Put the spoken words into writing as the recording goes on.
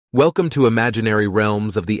Welcome to Imaginary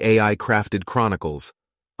Realms of the AI-Crafted Chronicles,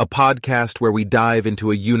 a podcast where we dive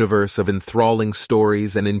into a universe of enthralling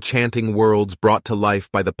stories and enchanting worlds brought to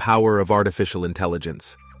life by the power of artificial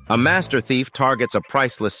intelligence. A master thief targets a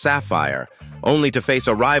priceless sapphire, only to face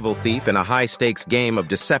a rival thief in a high-stakes game of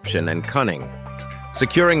deception and cunning.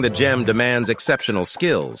 Securing the gem demands exceptional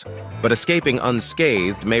skills, but escaping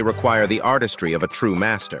unscathed may require the artistry of a true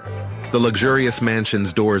master. The luxurious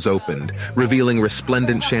mansion's doors opened, revealing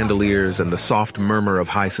resplendent chandeliers and the soft murmur of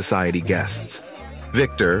high society guests.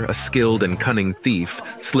 Victor, a skilled and cunning thief,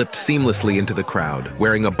 slipped seamlessly into the crowd,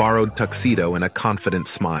 wearing a borrowed tuxedo and a confident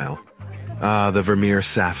smile. Ah, the Vermeer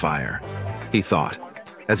sapphire, he thought,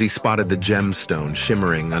 as he spotted the gemstone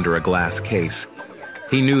shimmering under a glass case.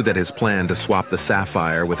 He knew that his plan to swap the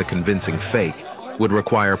sapphire with a convincing fake would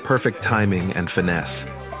require perfect timing and finesse.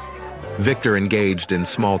 Victor engaged in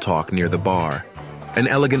small talk near the bar. An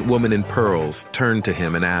elegant woman in pearls turned to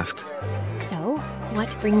him and asked, "So,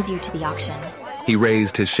 what brings you to the auction?" He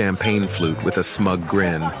raised his champagne flute with a smug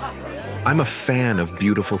grin. "I'm a fan of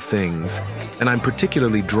beautiful things, and I'm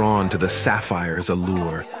particularly drawn to the sapphire's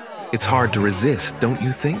allure. It's hard to resist, don't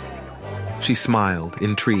you think?" She smiled,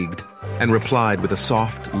 intrigued, and replied with a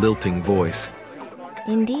soft, lilting voice,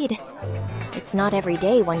 "Indeed. It's not every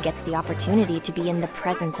day one gets the opportunity to be in the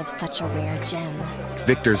presence of such a rare gem."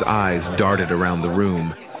 Victor's eyes darted around the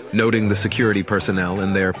room, noting the security personnel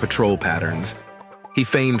and their patrol patterns. He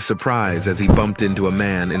feigned surprise as he bumped into a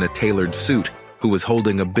man in a tailored suit who was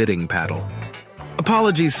holding a bidding paddle.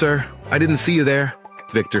 "Apologies, sir. I didn't see you there,"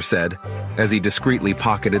 Victor said, as he discreetly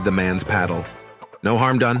pocketed the man's paddle. "No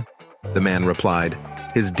harm done," the man replied,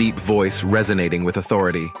 his deep voice resonating with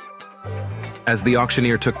authority. As the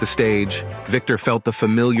auctioneer took the stage, Victor felt the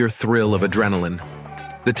familiar thrill of adrenaline.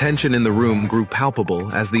 The tension in the room grew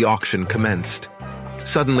palpable as the auction commenced.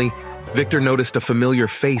 Suddenly, Victor noticed a familiar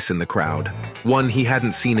face in the crowd, one he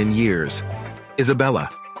hadn't seen in years. Isabella,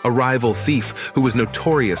 a rival thief who was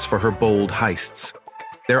notorious for her bold heists.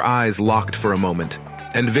 Their eyes locked for a moment,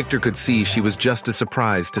 and Victor could see she was just as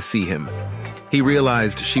surprised to see him. He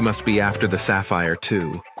realized she must be after the sapphire,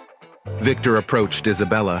 too. Victor approached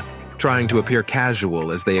Isabella, trying to appear casual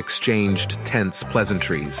as they exchanged tense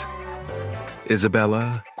pleasantries.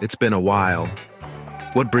 "Isabella, it's been a while.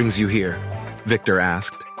 What brings you here?" Victor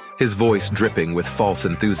asked, his voice dripping with false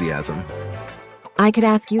enthusiasm. "I could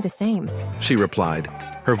ask you the same," she replied,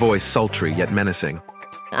 her voice sultry yet menacing.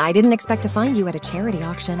 "I didn't expect to find you at a charity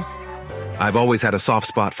auction." "I've always had a soft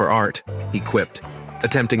spot for art," he quipped,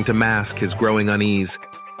 attempting to mask his growing unease.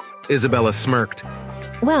 Isabella smirked.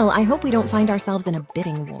 "Well, I hope we don't find ourselves in a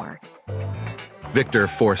bidding war." Victor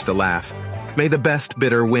forced a laugh. May the best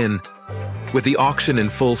bidder win. With the auction in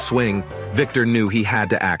full swing, Victor knew he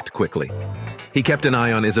had to act quickly. He kept an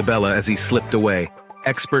eye on Isabella as he slipped away,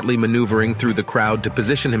 expertly maneuvering through the crowd to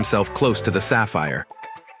position himself close to the sapphire.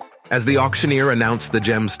 As the auctioneer announced the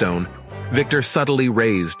gemstone, Victor subtly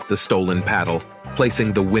raised the stolen paddle,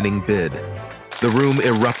 placing the winning bid. The room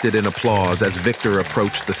erupted in applause as Victor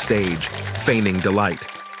approached the stage, feigning delight.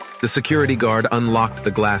 The security guard unlocked the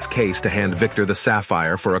glass case to hand Victor the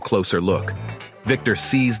sapphire for a closer look. Victor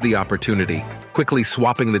seized the opportunity, quickly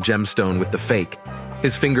swapping the gemstone with the fake,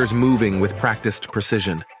 his fingers moving with practiced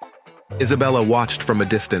precision. Isabella watched from a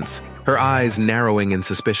distance, her eyes narrowing in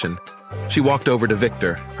suspicion. She walked over to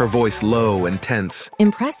Victor, her voice low and tense.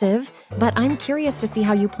 "Impressive, but I'm curious to see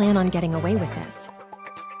how you plan on getting away with this."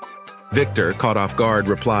 Victor, caught off guard,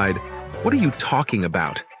 replied, "What are you talking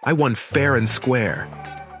about? I won fair and square."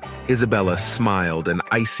 Isabella smiled, an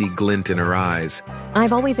icy glint in her eyes.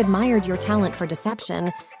 "I've always admired your talent for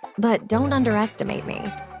deception, but don't underestimate me."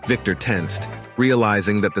 Victor tensed,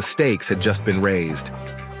 realizing that the stakes had just been raised.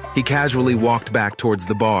 He casually walked back towards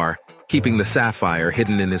the bar, keeping the sapphire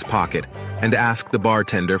hidden in his pocket, and asked the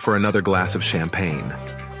bartender for another glass of champagne.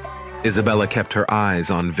 Isabella kept her eyes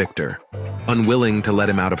on Victor, unwilling to let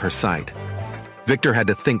him out of her sight. Victor had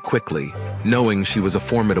to think quickly, knowing she was a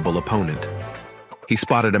formidable opponent. He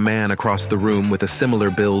spotted a man across the room with a similar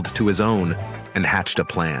build to his own and hatched a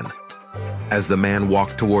plan. As the man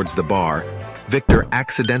walked towards the bar, Victor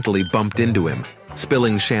accidentally bumped into him,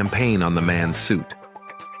 spilling champagne on the man's suit.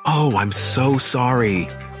 "Oh, I'm so sorry,"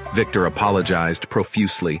 Victor apologized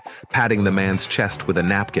profusely, patting the man's chest with a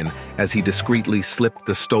napkin as he discreetly slipped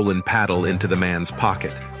the stolen paddle into the man's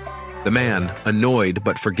pocket. The man, annoyed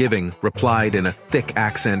but forgiving, replied in a thick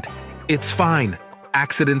accent, "It's fine.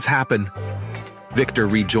 Accidents happen." Victor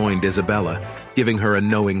rejoined Isabella, giving her a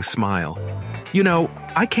knowing smile. "You know,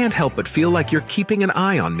 I can't help but feel like you're keeping an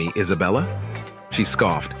eye on me, Isabella." She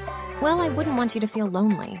scoffed. "Well, I wouldn't want you to feel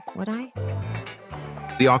lonely, would I?"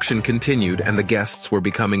 The auction continued, and the guests were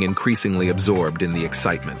becoming increasingly absorbed in the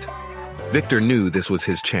excitement. Victor knew this was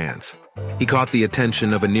his chance. He caught the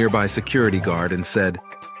attention of a nearby security guard and said,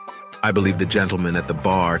 "I believe the gentleman at the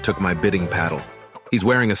bar took my bidding paddle. He's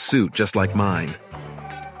wearing a suit just like mine."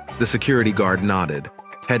 The security guard nodded,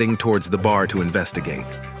 heading towards the bar to investigate.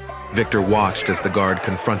 Victor watched as the guard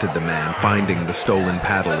confronted the man, finding the stolen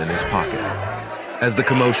paddle in his pocket. As the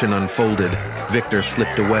commotion unfolded, Victor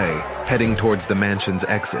slipped away, heading towards the mansion's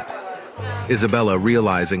exit. Isabella,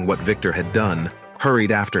 realizing what Victor had done,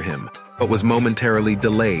 hurried after him, but was momentarily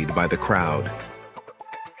delayed by the crowd.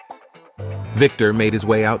 Victor made his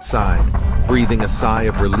way outside, breathing a sigh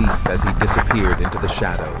of relief as he disappeared into the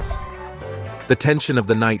shadows. The tension of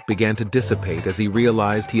the night began to dissipate as he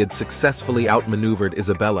realized he had successfully outmaneuvered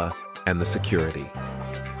Isabella and the security.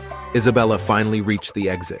 Isabella finally reached the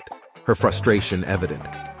exit, her frustration evident.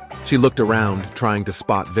 She looked around, trying to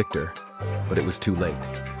spot Victor, but it was too late.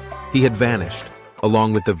 He had vanished,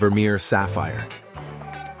 along with the Vermeer sapphire.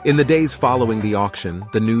 In the days following the auction,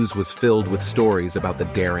 the news was filled with stories about the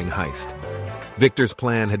daring heist. Victor's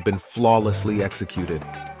plan had been flawlessly executed,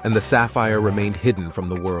 and the sapphire remained hidden from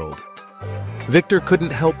the world. Victor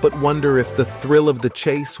couldn't help but wonder if the thrill of the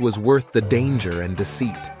chase was worth the danger and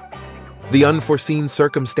deceit. The unforeseen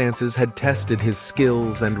circumstances had tested his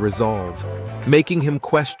skills and resolve, making him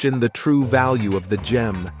question the true value of the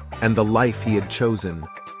gem and the life he had chosen.